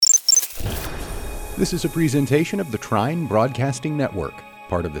This is a presentation of the Trine Broadcasting Network,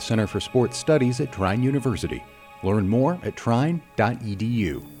 part of the Center for Sports Studies at Trine University. Learn more at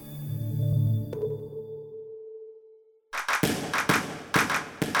trine.edu.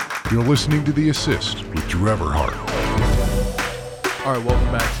 You're listening to The Assist with Drew Everhart. All right,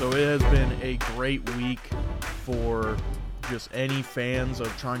 welcome back. So it has been a great week for just any fans of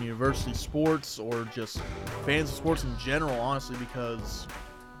Trine University sports or just fans of sports in general, honestly, because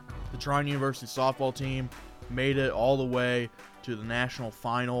the Trine University softball team made it all the way to the national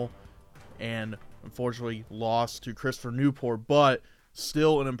final and unfortunately lost to Christopher Newport, but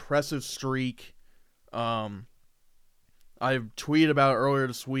still an impressive streak. I tweeted about it earlier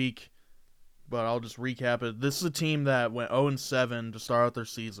this week, but I'll just recap it. This is a team that went 0-7 to start out their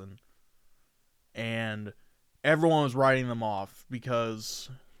season, and everyone was writing them off because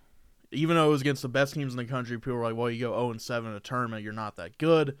even though it was against the best teams in the country, people were like, well, you go 0-7 in a tournament, you're not that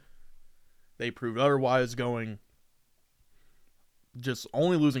good. They proved otherwise, going just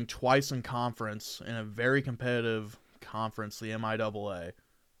only losing twice in conference in a very competitive conference, the MIAA,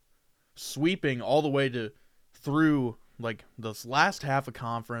 sweeping all the way to through like this last half of the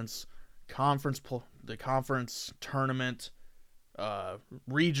conference tournament,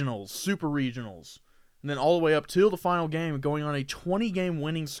 regionals, super regionals, and then all the way up till the final game, going on a 20-game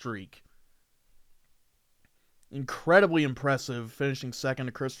winning streak. Incredibly impressive, finishing second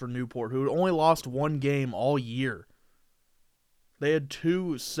to Christopher Newport, who had only lost one game all year. They had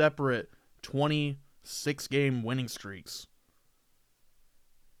two separate 26-game winning streaks.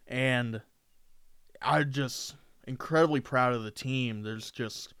 And I'm just incredibly proud of the team. There's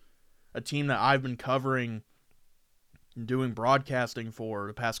just a team that I've been covering and doing broadcasting for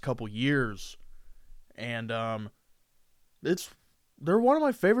the past couple years. And they're one of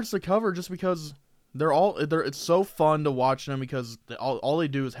my favorites to cover just because it's so fun to watch them because all they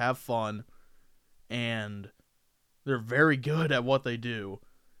do is have fun, and they're very good at what they do,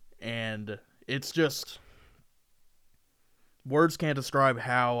 and it's just words can't describe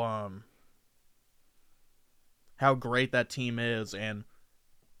how great that team is, and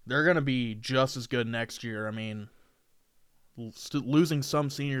they're going to be just as good next year. I mean, losing some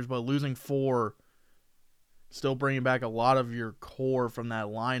seniors, but losing 4, still bringing back a lot of your core from that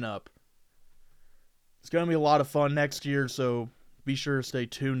lineup. It's going to be a lot of fun next year, so be sure to stay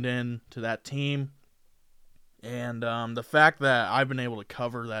tuned in to that team. And the fact that I've been able to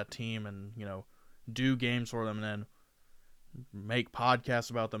cover that team and, do games for them and then make podcasts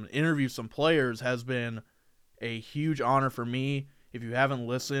about them and interview some players has been a huge honor for me. If you haven't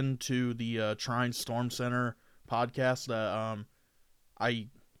listened to the Trine Storm Center podcast that I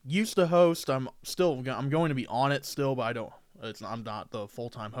used to host, I'm going to be on it still, but I'm not the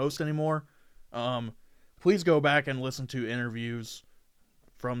full-time host anymore. Please go back and listen to interviews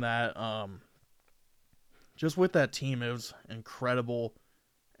from that. Just with that team, it was incredible.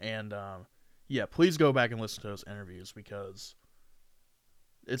 And please go back and listen to those interviews because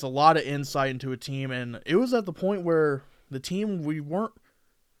it's a lot of insight into a team. And it was at the point where the team we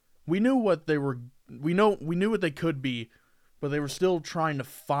knew what they were. We knew what they could be, but they were still trying to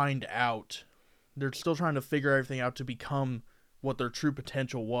find out. They're still trying to figure everything out to become what their true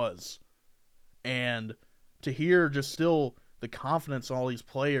potential was. And to hear just still the confidence in all these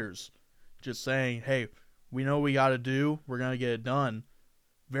players just saying, hey, we know what we got to do. We're going to get it done.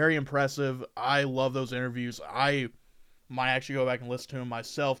 Very impressive. I love those interviews. I might actually go back and listen to them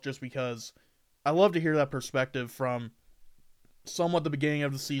myself just because I love to hear that perspective from somewhat the beginning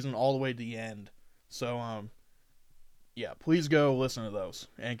of the season all the way to the end. So, please go listen to those.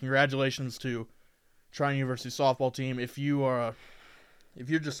 And congratulations to Trine University softball team. If you're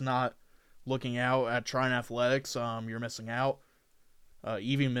just not looking out at Trine Athletics, you're missing out.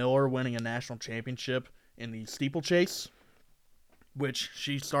 Evie Miller winning a national championship in the steeplechase, which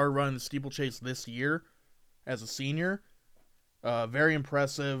she started running the steeplechase this year as a senior. Very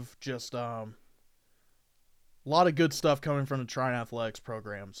impressive. Just a lot of good stuff coming from the Trine Athletics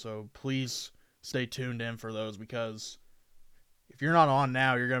program. So please stay tuned in for those because if you're not on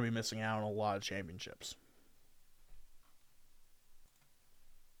now, you're going to be missing out on a lot of championships.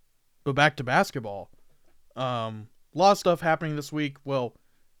 But back to basketball. A lot of stuff happening this week. Well,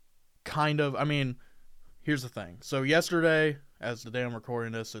 kind of. I mean, here's the thing. So yesterday, as the day I'm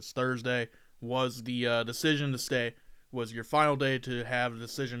recording this, it's Thursday, was the decision to stay, was your final day to have a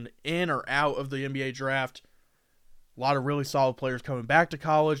decision in or out of the NBA draft. A lot of really solid players coming back to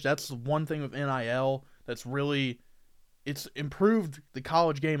college. That's the one thing with NIL that's really, it's improved the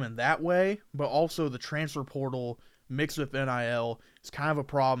college game in that way, but also the transfer portal mixed with NIL is kind of a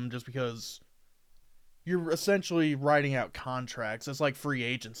problem just because you're essentially writing out contracts. It's like free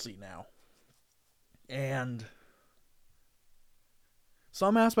agency now. And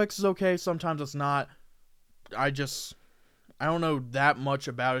some aspects is okay, sometimes it's not. I don't know that much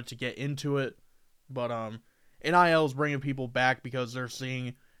about it to get into it, but NIL is bringing people back because they're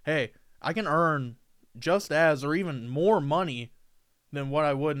seeing, hey, I can earn just as or even more money than what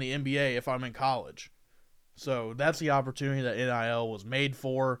I would in the NBA if I'm in college. So that's the opportunity that NIL was made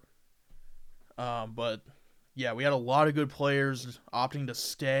for. But yeah, we had a lot of good players opting to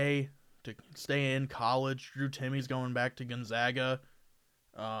stay in college. Drew Timmy's going back to Gonzaga.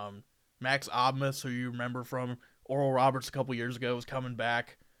 Max Obmas, who you remember from Oral Roberts a couple years ago, is coming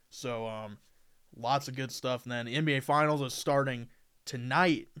back. So lots of good stuff. And then the NBA Finals is starting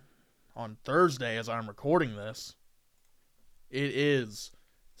tonight on Thursday as I'm recording this. It is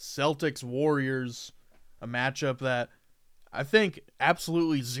Celtics Warriors, a matchup that I think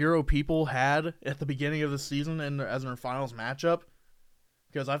absolutely zero people had at the beginning of the season as their finals matchup.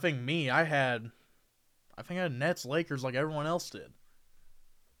 Because I think I had Nets Lakers like everyone else did.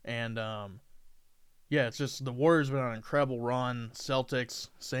 And yeah, it's just the Warriors been on an incredible run. Celtics,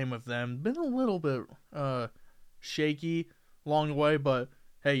 same with them. Been a little bit shaky along the way, but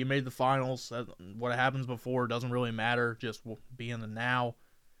hey, you made the finals. What happens before doesn't really matter. Just be in the now.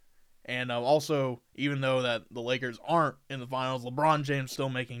 And also, even though that the Lakers aren't in the finals, LeBron James still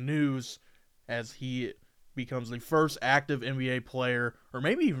making news as he becomes the first active NBA player, or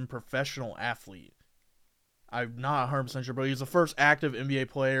maybe even professional athlete. I'm not 100% sure, but he's the first active NBA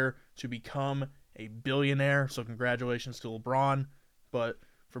player to become a billionaire. So congratulations to LeBron. But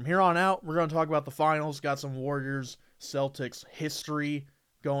from here on out, we're going to talk about the finals. Got some Warriors, Celtics history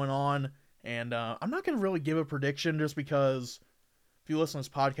going on. And I'm not going to really give a prediction just because if you listen to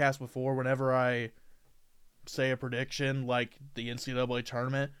this podcast before, whenever I say a prediction like the NCAA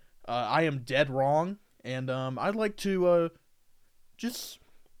tournament, I am dead wrong. And I'd like to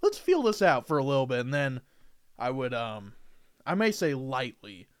let's feel this out for a little bit. And then I would, I may say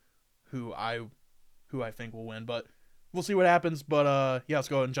lightly who I think will win. But we'll see what happens. But yeah, let's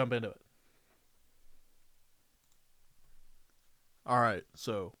go ahead and jump into it. All right,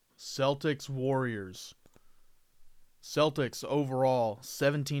 so Celtics Warriors. Celtics overall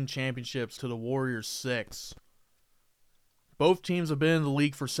 17 championships to the Warriors 6. Both teams have been in the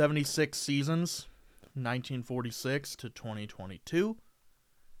league for 76 seasons, 1946 to 2022.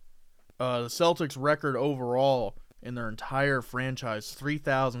 The Celtics record overall in their entire franchise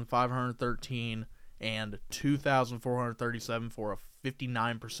 3,513 and 2,437 for a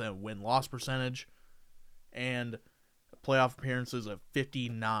 59% win-loss percentage and playoff appearances of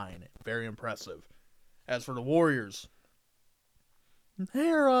 59. Very impressive. As for the Warriors,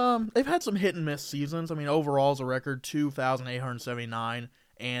 they've had some hit and miss seasons. I mean, overall as a record 2,879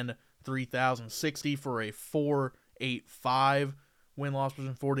 and 3,060 for a 4.85 win-loss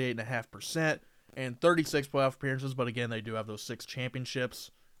percentage, 48.5%, and 36 playoff appearances. But again, they do have those 6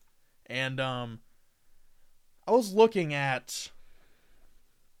 championships. And I was looking at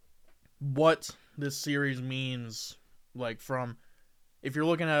what this series means, like from if you're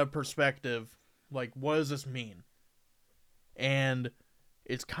looking at a perspective. Like, what does this mean? And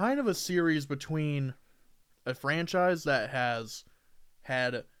it's kind of a series between a franchise that has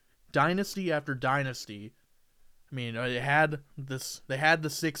had dynasty after dynasty. I mean, they had the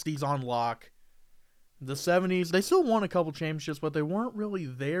 60s on lock. The 70s, they still won a couple championships, but they weren't really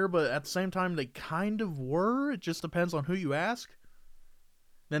there. But at the same time, they kind of were. It just depends on who you ask.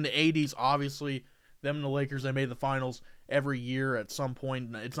 Then the 80s, obviously, them and the Lakers, they made the finals every year at some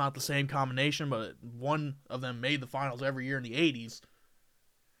point. It's not the same combination, but one of them made the finals every year in the 80s.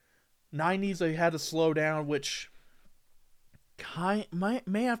 90s, they had to slow down, which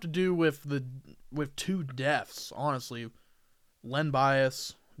may have to do with two deaths, honestly. Len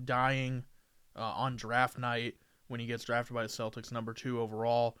Bias dying on draft night when he gets drafted by the Celtics, number 2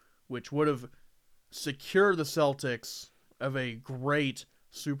 overall, which would have secured the Celtics of a great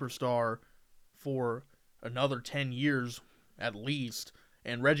superstar for another 10 years at least.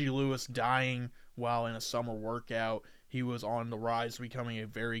 And Reggie Lewis dying while in a summer workout. He was on the rise to becoming a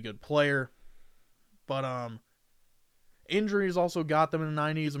very good player. But injuries also got them in the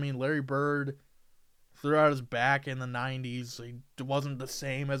 90s. I mean, Larry Bird threw out his back in the 90s. He wasn't the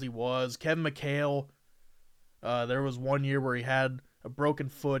same as he was. Kevin McHale, there was one year where he had a broken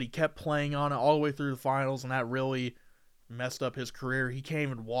foot. He kept playing on it all the way through the finals, and that really messed up his career. He can't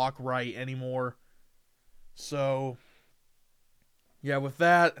even walk right anymore. So, yeah, with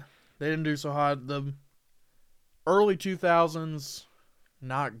that, they didn't do so hot. The early 2000s,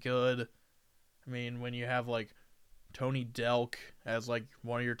 not good. I mean, when you have, like, Tony Delk as, like,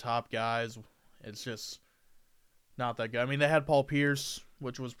 one of your top guys, it's just not that good. I mean, they had Paul Pierce,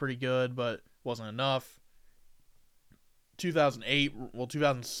 which was pretty good, but wasn't enough.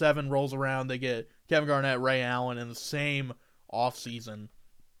 2007 rolls around. They get Kevin Garnett, Ray Allen in the same offseason.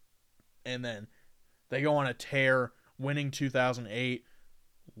 And then they go on a tear, winning 2008,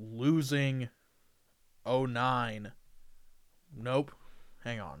 losing 2009. Nope.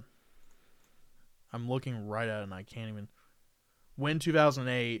 Hang on. I'm looking right at it and I can't even. Win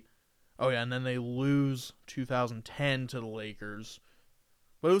 2008. Oh, yeah, and then they lose 2010 to the Lakers.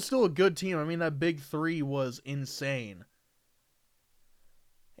 But it was still a good team. I mean, that big three was insane.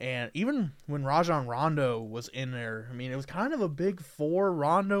 And even when Rajon Rondo was in there, I mean, it was kind of a big four.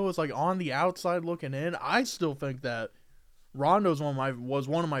 Rondo was like on the outside looking in. I still think that Rondo was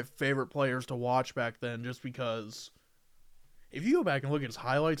one of my favorite players to watch back then, just because if you go back and look at his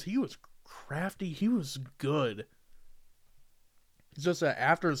highlights, he was crafty. He was good. It's just that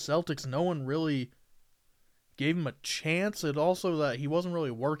after the Celtics, no one really gave him a chance. It also that he wasn't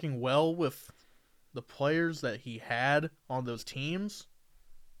really working well with the players that he had on those teams.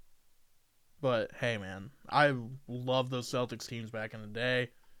 But, hey, man, I love those Celtics teams back in the day.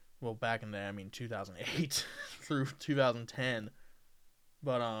 Well, back in the day, I mean 2008 through 2010.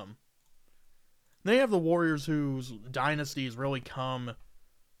 But, then you have the Warriors, whose dynasties really come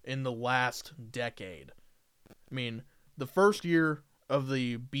in the last decade. I mean, the first year of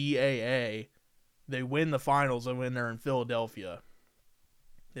the BAA, they win the finals and when they're in Philadelphia.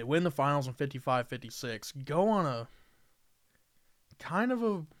 They win the finals in 55-56. Go on a kind of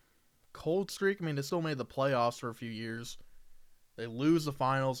a cold streak. I mean, they still made the playoffs for a few years. They lose the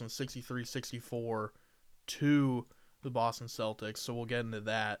finals in 63-64 to the Boston Celtics, so we'll get into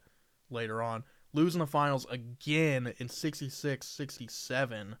that later on. Losing the finals again in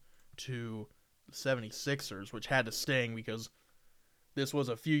 66-67 to the 76ers, which had to sting because this was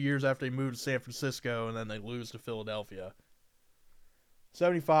a few years after they moved to San Francisco, and then they lose to Philadelphia.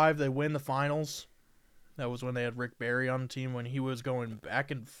 75, they win the finals. That was when they had Rick Barry on the team, when he was going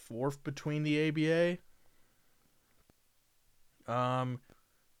back and forth between the ABA.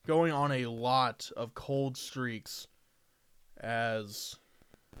 Going on a lot of cold streaks as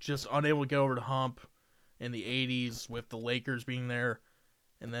just unable to get over the hump in the 80s with the Lakers being there.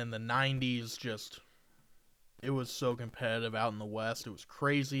 And then the 90s, it was so competitive out in the West. It was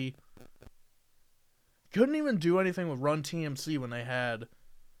crazy. Couldn't even do anything with Run TMC when they had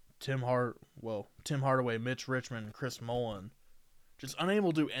Tim Hardaway, Mitch Richmond, and Chris Mullin. Just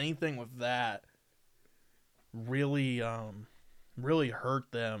unable to do anything with that. Really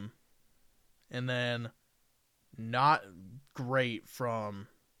hurt them. And then not great from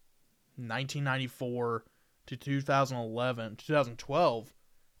 1994 to 2012,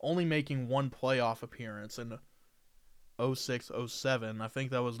 only making one playoff appearance in 06-07. I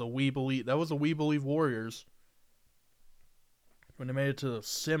think that was the We Believe Warriors when they made it to the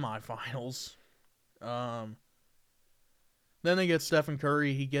semifinals. Then they get Stephen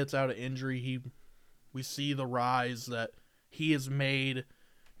Curry. He gets out of injury. We see the rise that he has made,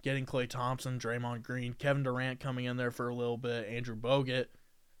 getting Klay Thompson, Draymond Green, Kevin Durant coming in there for a little bit, Andrew Bogut,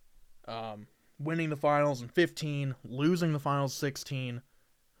 winning the finals in 15, losing the finals 16,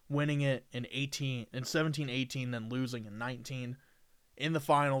 winning it in 17-18, then losing in 19, in the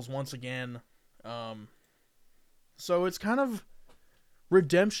finals once again. So it's kind of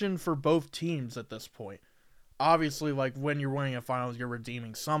redemption for both teams at this point. Obviously, like, when you're winning a finals, you're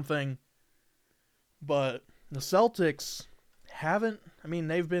redeeming something. But the Celtics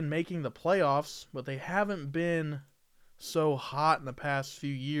they've been making the playoffs, but they haven't been so hot in the past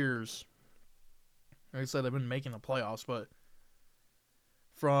few years. Like I said, they've been making the playoffs, but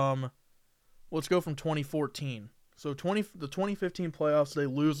let's go from 2014. So the 2015 playoffs, they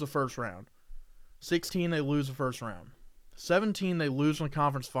lose the first round. 16, they lose the first round. 17, they lose in the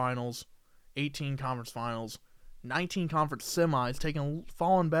conference finals. 18, conference finals. 19, conference semis,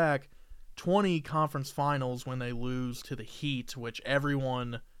 falling back. 20, conference finals when they lose to the Heat, which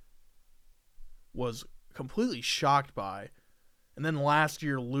everyone was completely shocked by. And then last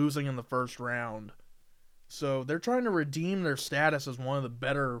year, losing in the first round. So they're trying to redeem their status as one of the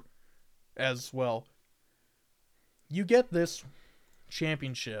better as well. You get this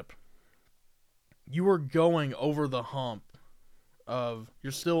championship, you are going over the hump of,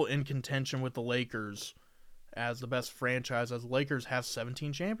 you're still in contention with the Lakers as the best franchise, as the Lakers have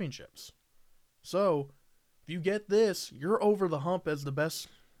 17 championships. So, if you get this, you're over the hump as the best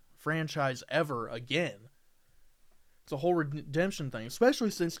franchise ever again. It's a whole redemption thing, especially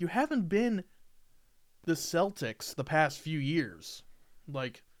since you haven't been the Celtics the past few years.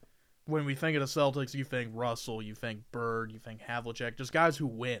 Like, when we think of the Celtics, you think Russell, you think Bird, you think Havlicek, just guys who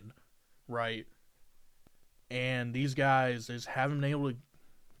win, right? And these guys just haven't been able to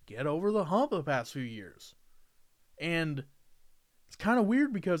get over the hump the past few years. And it's kind of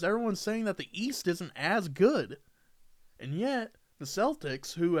weird because everyone's saying that the East isn't as good. And yet, the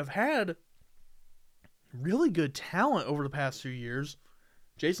Celtics, who have had really good talent over the past few years,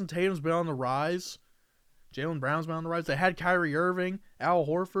 Jason Tatum's been on the rise, Jaylen Brown's been on the rise, they had Kyrie Irving, Al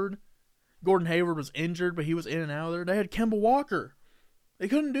Horford, Gordon Hayward was injured, but he was in and out of there. They had Kemba Walker. They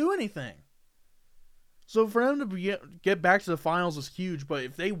couldn't do anything. So for them to get back to the finals is huge, but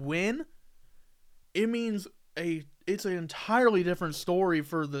if they win, it means it's an entirely different story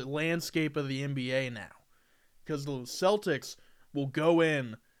for the landscape of the NBA now. Because the Celtics will go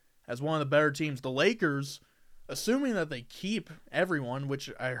in as one of the better teams. The Lakers, assuming that they keep everyone, which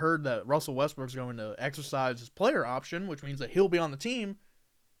I heard that Russell Westbrook's going to exercise his player option, which means that he'll be on the team,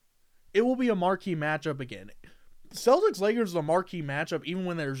 it will be a marquee matchup again. Celtics-Lakers is a marquee matchup even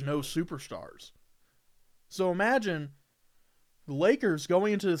when there's no superstars. So imagine the Lakers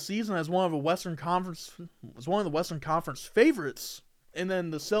going into the season as one of the Western Conference favorites, and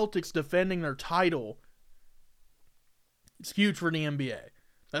then the Celtics defending their title. It's huge for the NBA.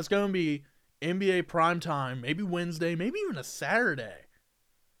 That's going to be NBA primetime, maybe Wednesday, maybe even a Saturday.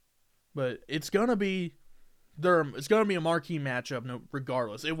 But it's going to be a marquee matchup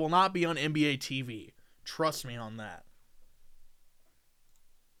regardless. It will not be on NBA TV. Trust me on that.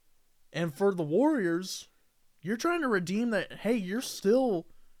 And for the Warriors, you're trying to redeem that. Hey,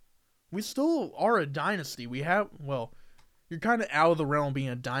 we still are a dynasty. You're kind of out of the realm of being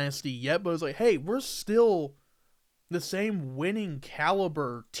a dynasty yet, but it's like, hey, we're still the same winning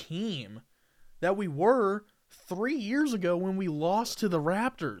caliber team that we were 3 years ago when we lost to the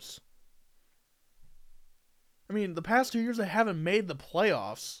Raptors. I mean, the past 2 years they haven't made the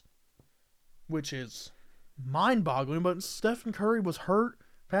playoffs, which is mind-boggling, but Stephen Curry was hurt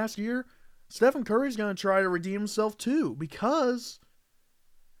past year. Stephen Curry's going to try to redeem himself too, because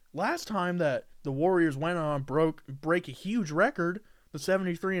last time that the Warriors went on break a huge record, the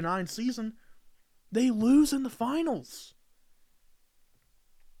 73-9 season, they lose in the finals.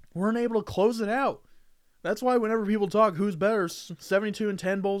 Weren't able to close it out. That's why whenever people talk who's better,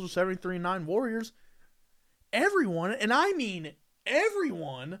 72-10 Bulls or 73-9 Warriors, everyone, and I mean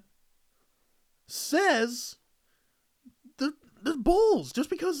everyone, says the Bulls, just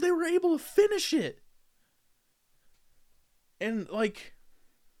because they were able to finish it. And, like,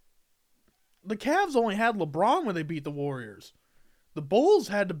 the Cavs only had LeBron when they beat the Warriors. The Bulls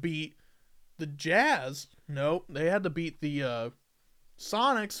had to beat the Jazz. No, they had to beat the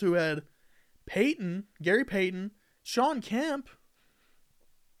Sonics, who had Gary Payton, Sean Kemp.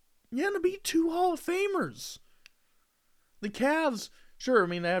 You had to beat 2 Hall of Famers. The Cavs, sure, I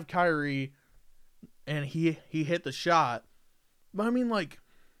mean, they have Kyrie, and he hit the shot. But I mean, like,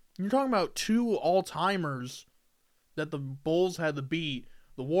 you're talking about 2 all-timers that the Bulls had to beat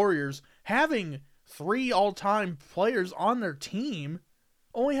the Warriors, having 3 all-time players on their team,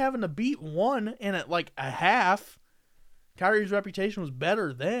 only having to beat 1 and at like a half. Kyrie's reputation was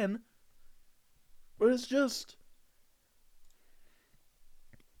better then. But it's just,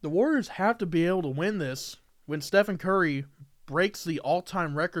 the Warriors have to be able to win this when Stephen Curry breaks the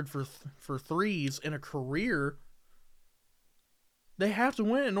all-time record for threes in a career. They have to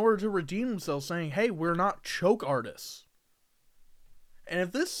win in order to redeem themselves, saying, hey, we're not choke artists. And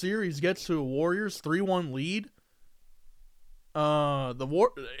if this series gets to a Warriors 3-1 lead,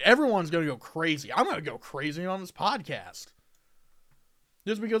 everyone's going to go crazy. I'm going to go crazy on this podcast.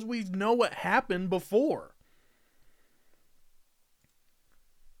 Just because we know what happened before.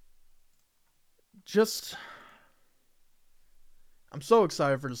 I'm so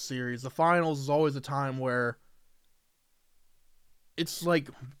excited for the series. The finals is always a time where it's like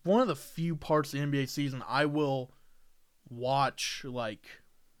one of the few parts of the NBA season I will watch, like,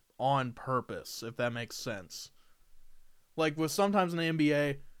 on purpose, if that makes sense. Like, with sometimes in the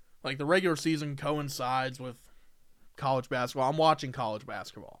NBA, like, the regular season coincides with college basketball. I'm watching college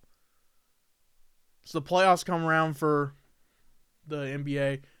basketball. So the playoffs come around for the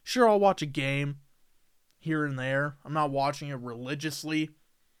NBA. Sure, I'll watch a game here and there. I'm not watching it religiously.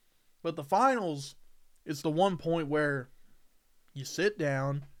 But the finals is the one point where you sit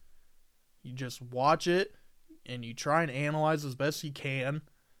down, you just watch it, and you try and analyze as best you can.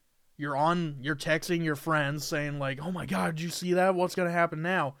 You're texting your friends saying, like, oh my God, did you see that? What's going to happen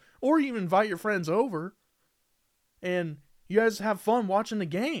now? Or you invite your friends over, and you guys have fun watching the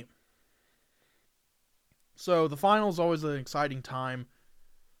game. So the finals is always an exciting time.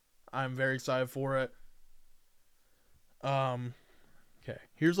 I'm very excited for it. Okay,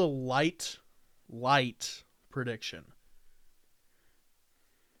 here's a light prediction.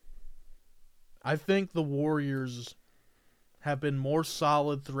 I think the Warriors have been more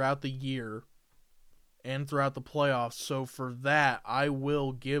solid throughout the year and throughout the playoffs. So for that, I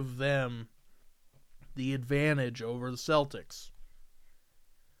will give them the advantage over the Celtics.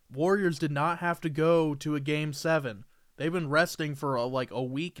 Warriors did not have to go to a Game 7. They've been resting for a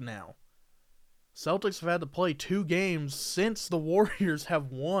week now. Celtics have had to play 2 games since the Warriors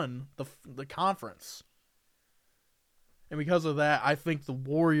have won the conference. And because of that, I think the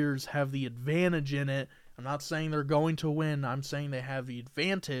Warriors have the advantage in it. I'm not saying they're going to win. I'm saying they have the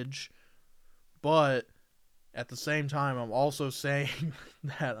advantage. But at the same time, I'm also saying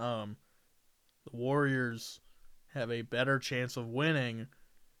that the Warriors have a better chance of winning.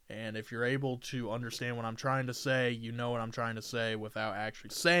 And if you're able to understand what I'm trying to say, you know what I'm trying to say without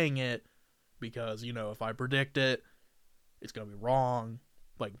actually saying it. Because, if I predict it, it's going to be wrong,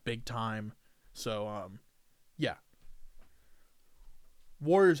 big time. So, yeah.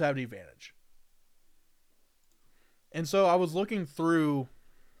 Warriors have the advantage. And so I was looking through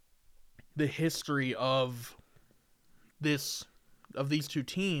the history of these 2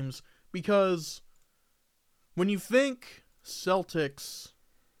 teams, because when you think Celtics,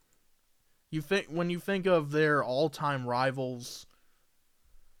 when you think of their all-time rivals,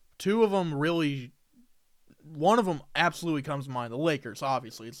 2 of them really, one of them absolutely comes to mind, the Lakers,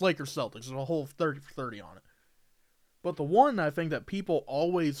 obviously. It's Lakers-Celtics. There's a whole 30 for 30 on it. But the one I think that people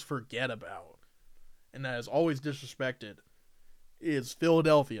always forget about, and that is always disrespected, is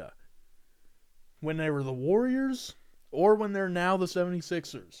Philadelphia. When they were the Warriors, or when they're now the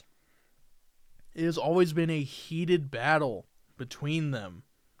 76ers. It has always been a heated battle between them.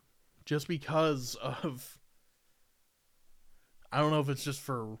 Just because of, I don't know if it's just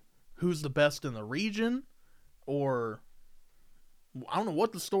for who's the best in the region, or I don't know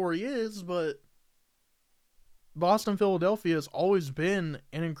what the story is, but Boston-Philadelphia has always been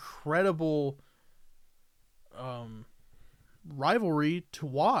an incredible rivalry to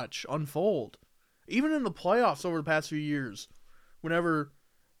watch unfold. Even in the playoffs over the past few years, whenever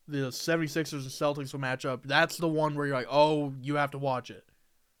the 76ers and Celtics will match up, that's the one where you're like, oh, you have to watch it.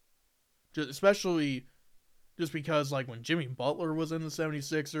 Especially just because, when Jimmy Butler was in the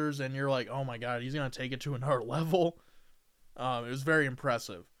 76ers, and you're like, oh my god, he's going to take it to another level. It was very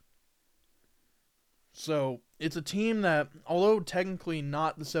impressive. So, it's a team that, although technically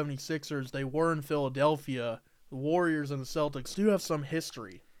not the 76ers, they were in Philadelphia, the Warriors and the Celtics do have some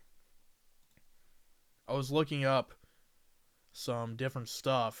history. I was looking up some different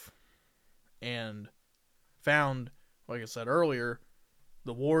stuff and found, like I said earlier,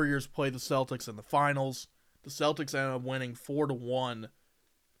 the Warriors played the Celtics in the finals. The Celtics ended up winning 4-1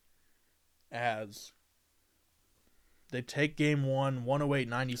 as they take Game 1,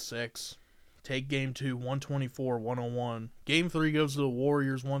 108-96. Take Game 2, 124-101. Game 3 goes to the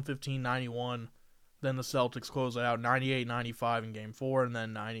Warriors, 115-91. Then the Celtics close it out, 98-95 in Game 4, and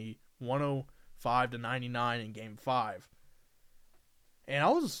then 105-99 in Game 5. And I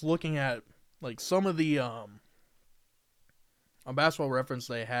was just looking at, some of the, on Basketball Reference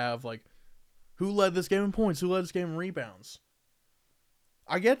they have, who led this game in points, who led this game in rebounds.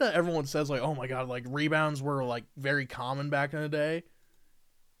 I get that everyone says, oh my god, rebounds were, very common back in the day.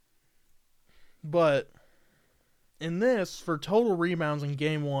 But in this, for total rebounds in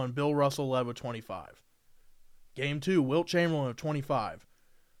Game 1, Bill Russell led with 25. Game 2, Wilt Chamberlain with 25.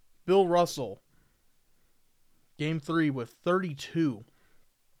 Bill Russell, Game 3 with 32.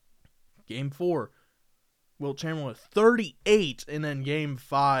 Game 4, Wilt Chamberlain with 38. And then Game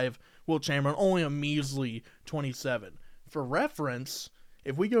 5, Wilt Chamberlain only a measly 27. For reference,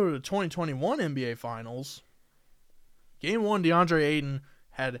 if we go to the 2021 NBA Finals, Game 1, DeAndre Ayton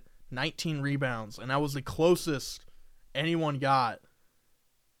had 19 rebounds, and that was the closest anyone got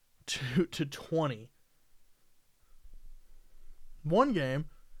to 20. One game,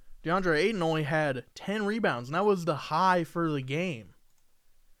 DeAndre Ayton only had 10 rebounds, and that was the high for the game.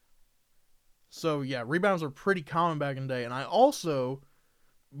 So, yeah, rebounds are pretty common back in the day. And I also,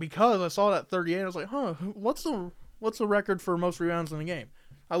 because I saw that 38, I was like, what's the record for most rebounds in the game?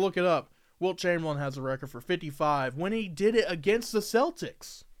 I look it up. Wilt Chamberlain has a record for 55 when he did it against the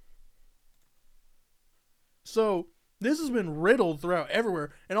Celtics. So, this has been riddled throughout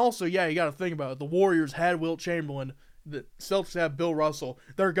everywhere. And also, yeah, you got to think about it. The Warriors had Wilt Chamberlain. The Celtics have Bill Russell.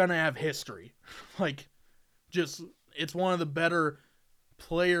 They're going to have history. It's one of the better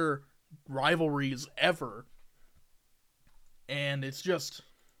player rivalries ever. And it's just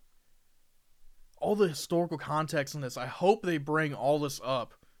all the historical context in this. I hope they bring all this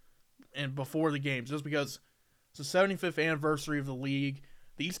up and before the games, just because it's the 75th anniversary of the league.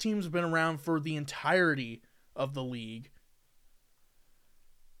 These teams have been around for the entirety of the league.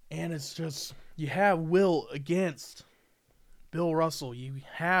 And it's just, you have Wilt against Bill Russell. You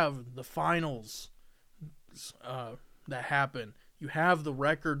have the finals that happen. You have the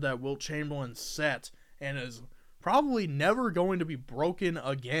record that Wilt Chamberlain set and is probably never going to be broken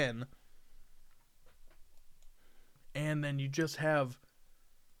again. And then you just have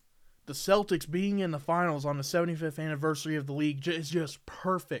the Celtics being in the finals on the 75th anniversary of the league is just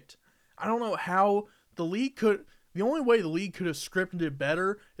perfect. I don't know how the league could... The only way the league could have scripted it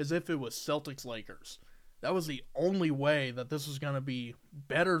better is if it was Celtics-Lakers. That was the only way that this was going to be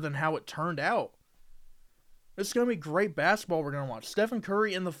better than how it turned out. This is going to be great basketball we're going to watch. Stephen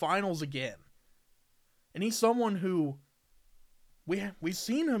Curry in the finals again. And he's someone who... We've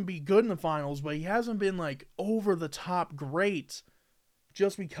seen him be good in the finals, but he hasn't been, like, over-the-top great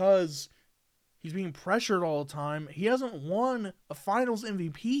just because he's being pressured all the time. He hasn't won a finals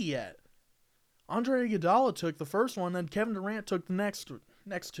MVP yet. Andre Iguodala took the first one, then Kevin Durant took the next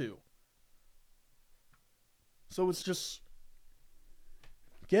two. So it's just...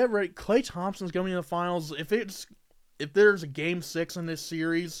 Get ready. Klay Thompson's going to be in the finals. If there's a Game 6 in this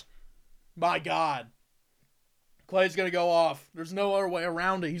series, my God. Klay's going to go off. There's no other way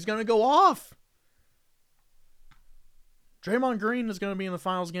around it. He's going to go off. Draymond Green is going to be in the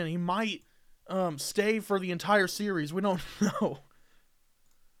finals again. He might stay for the entire series. We don't know.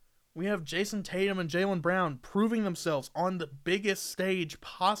 We have Jason Tatum and Jaylen Brown proving themselves on the biggest stage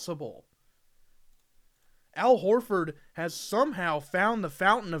possible. Al Horford has somehow found the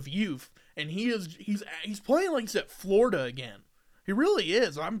fountain of youth, and he's playing like he's at Florida again. He really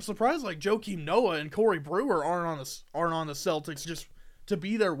is. I'm surprised like Joakim Noah and Corey Brewer aren't on the Celtics just to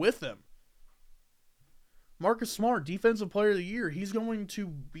be there with them. Marcus Smart, Defensive Player of the Year, he's going to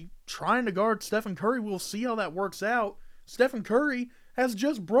be trying to guard Stephen Curry. We'll see how that works out. Stephen Curry has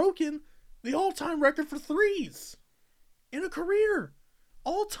just broken the all-time record for threes in a career.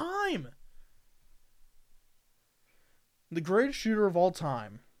 All time. The greatest shooter of all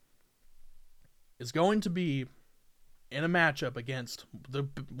time is going to be in a matchup against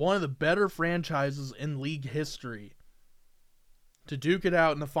one of the better franchises in league history to duke it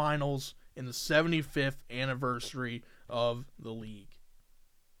out in the finals in the 75th anniversary of the league.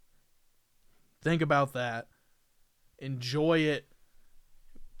 Think about that. Enjoy it.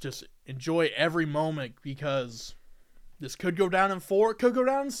 Just enjoy every moment because this could go down in 4, it could go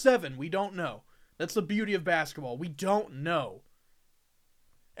down in 7. We don't know. That's the beauty of basketball. We don't know.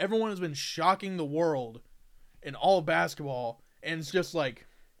 Everyone has been shocking the world in all of basketball, and it's just like,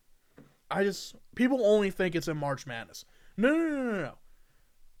 people only think it's in March Madness. No.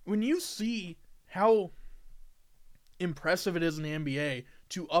 When you see how impressive it is in the NBA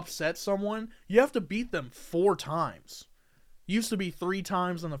to upset someone, you have to beat them 4 times. Used to be 3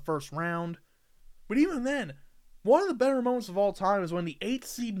 times in the first round. But even then, one of the better moments of all time is when the 8th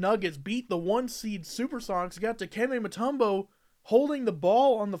seed Nuggets beat the 1 seed Supersonics, got Dikembe Mutombo holding the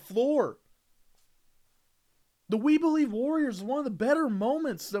ball on the floor. The We Believe Warriors is one of the better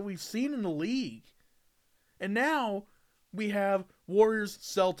moments that we've seen in the league. And now we have Warriors,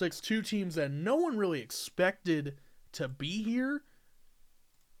 Celtics, 2 teams that no one really expected to be here.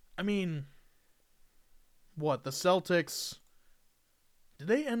 I mean, the Celtics... Did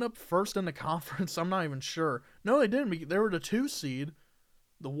they end up first in the conference? I'm not even sure. No, they didn't. They were the 2 seed.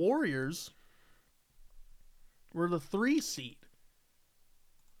 The Warriors were the 3 seed.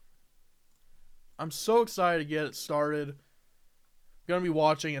 I'm so excited to get it started. I'm going to be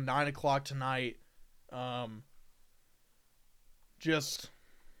watching at 9 o'clock tonight. This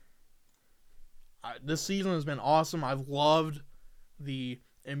season has been awesome. I've loved the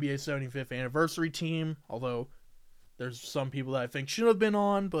NBA 75th anniversary team, although there's some people that I think should have been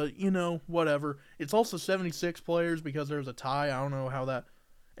on, but, whatever. It's also 76 players because there's a tie. I don't know how that...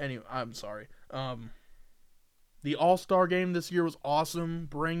 Anyway, I'm sorry. The All-Star game this year was awesome,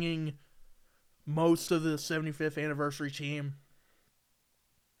 bringing most of the 75th anniversary team.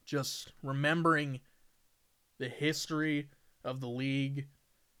 Just remembering the history of the league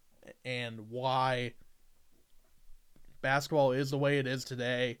and why basketball is the way it is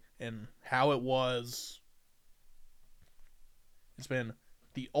today and how it was. It's been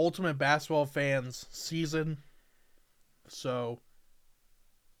the ultimate basketball fans season, so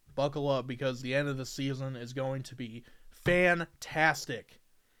buckle up because the end of the season is going to be fantastic.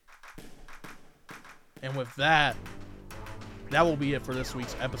 And with that will be it for this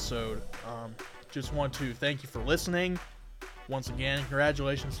week's episode. Just want to thank you for listening. Once again,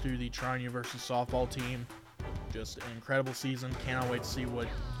 congratulations to the Trine University softball team. Just an incredible season. Cannot wait to see what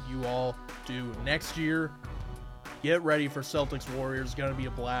you all do next year. Get ready for Celtics Warriors. It's going to be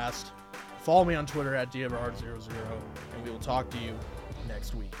a blast. Follow me on Twitter at DeverHard00, and we will talk to you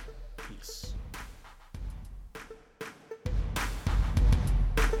next week. Peace.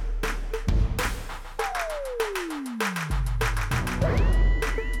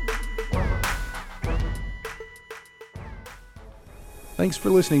 Thanks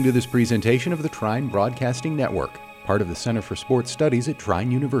for listening to this presentation of the Trine Broadcasting Network, part of the Center for Sports Studies at Trine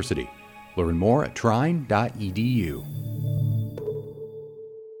University. Learn more at trine.edu.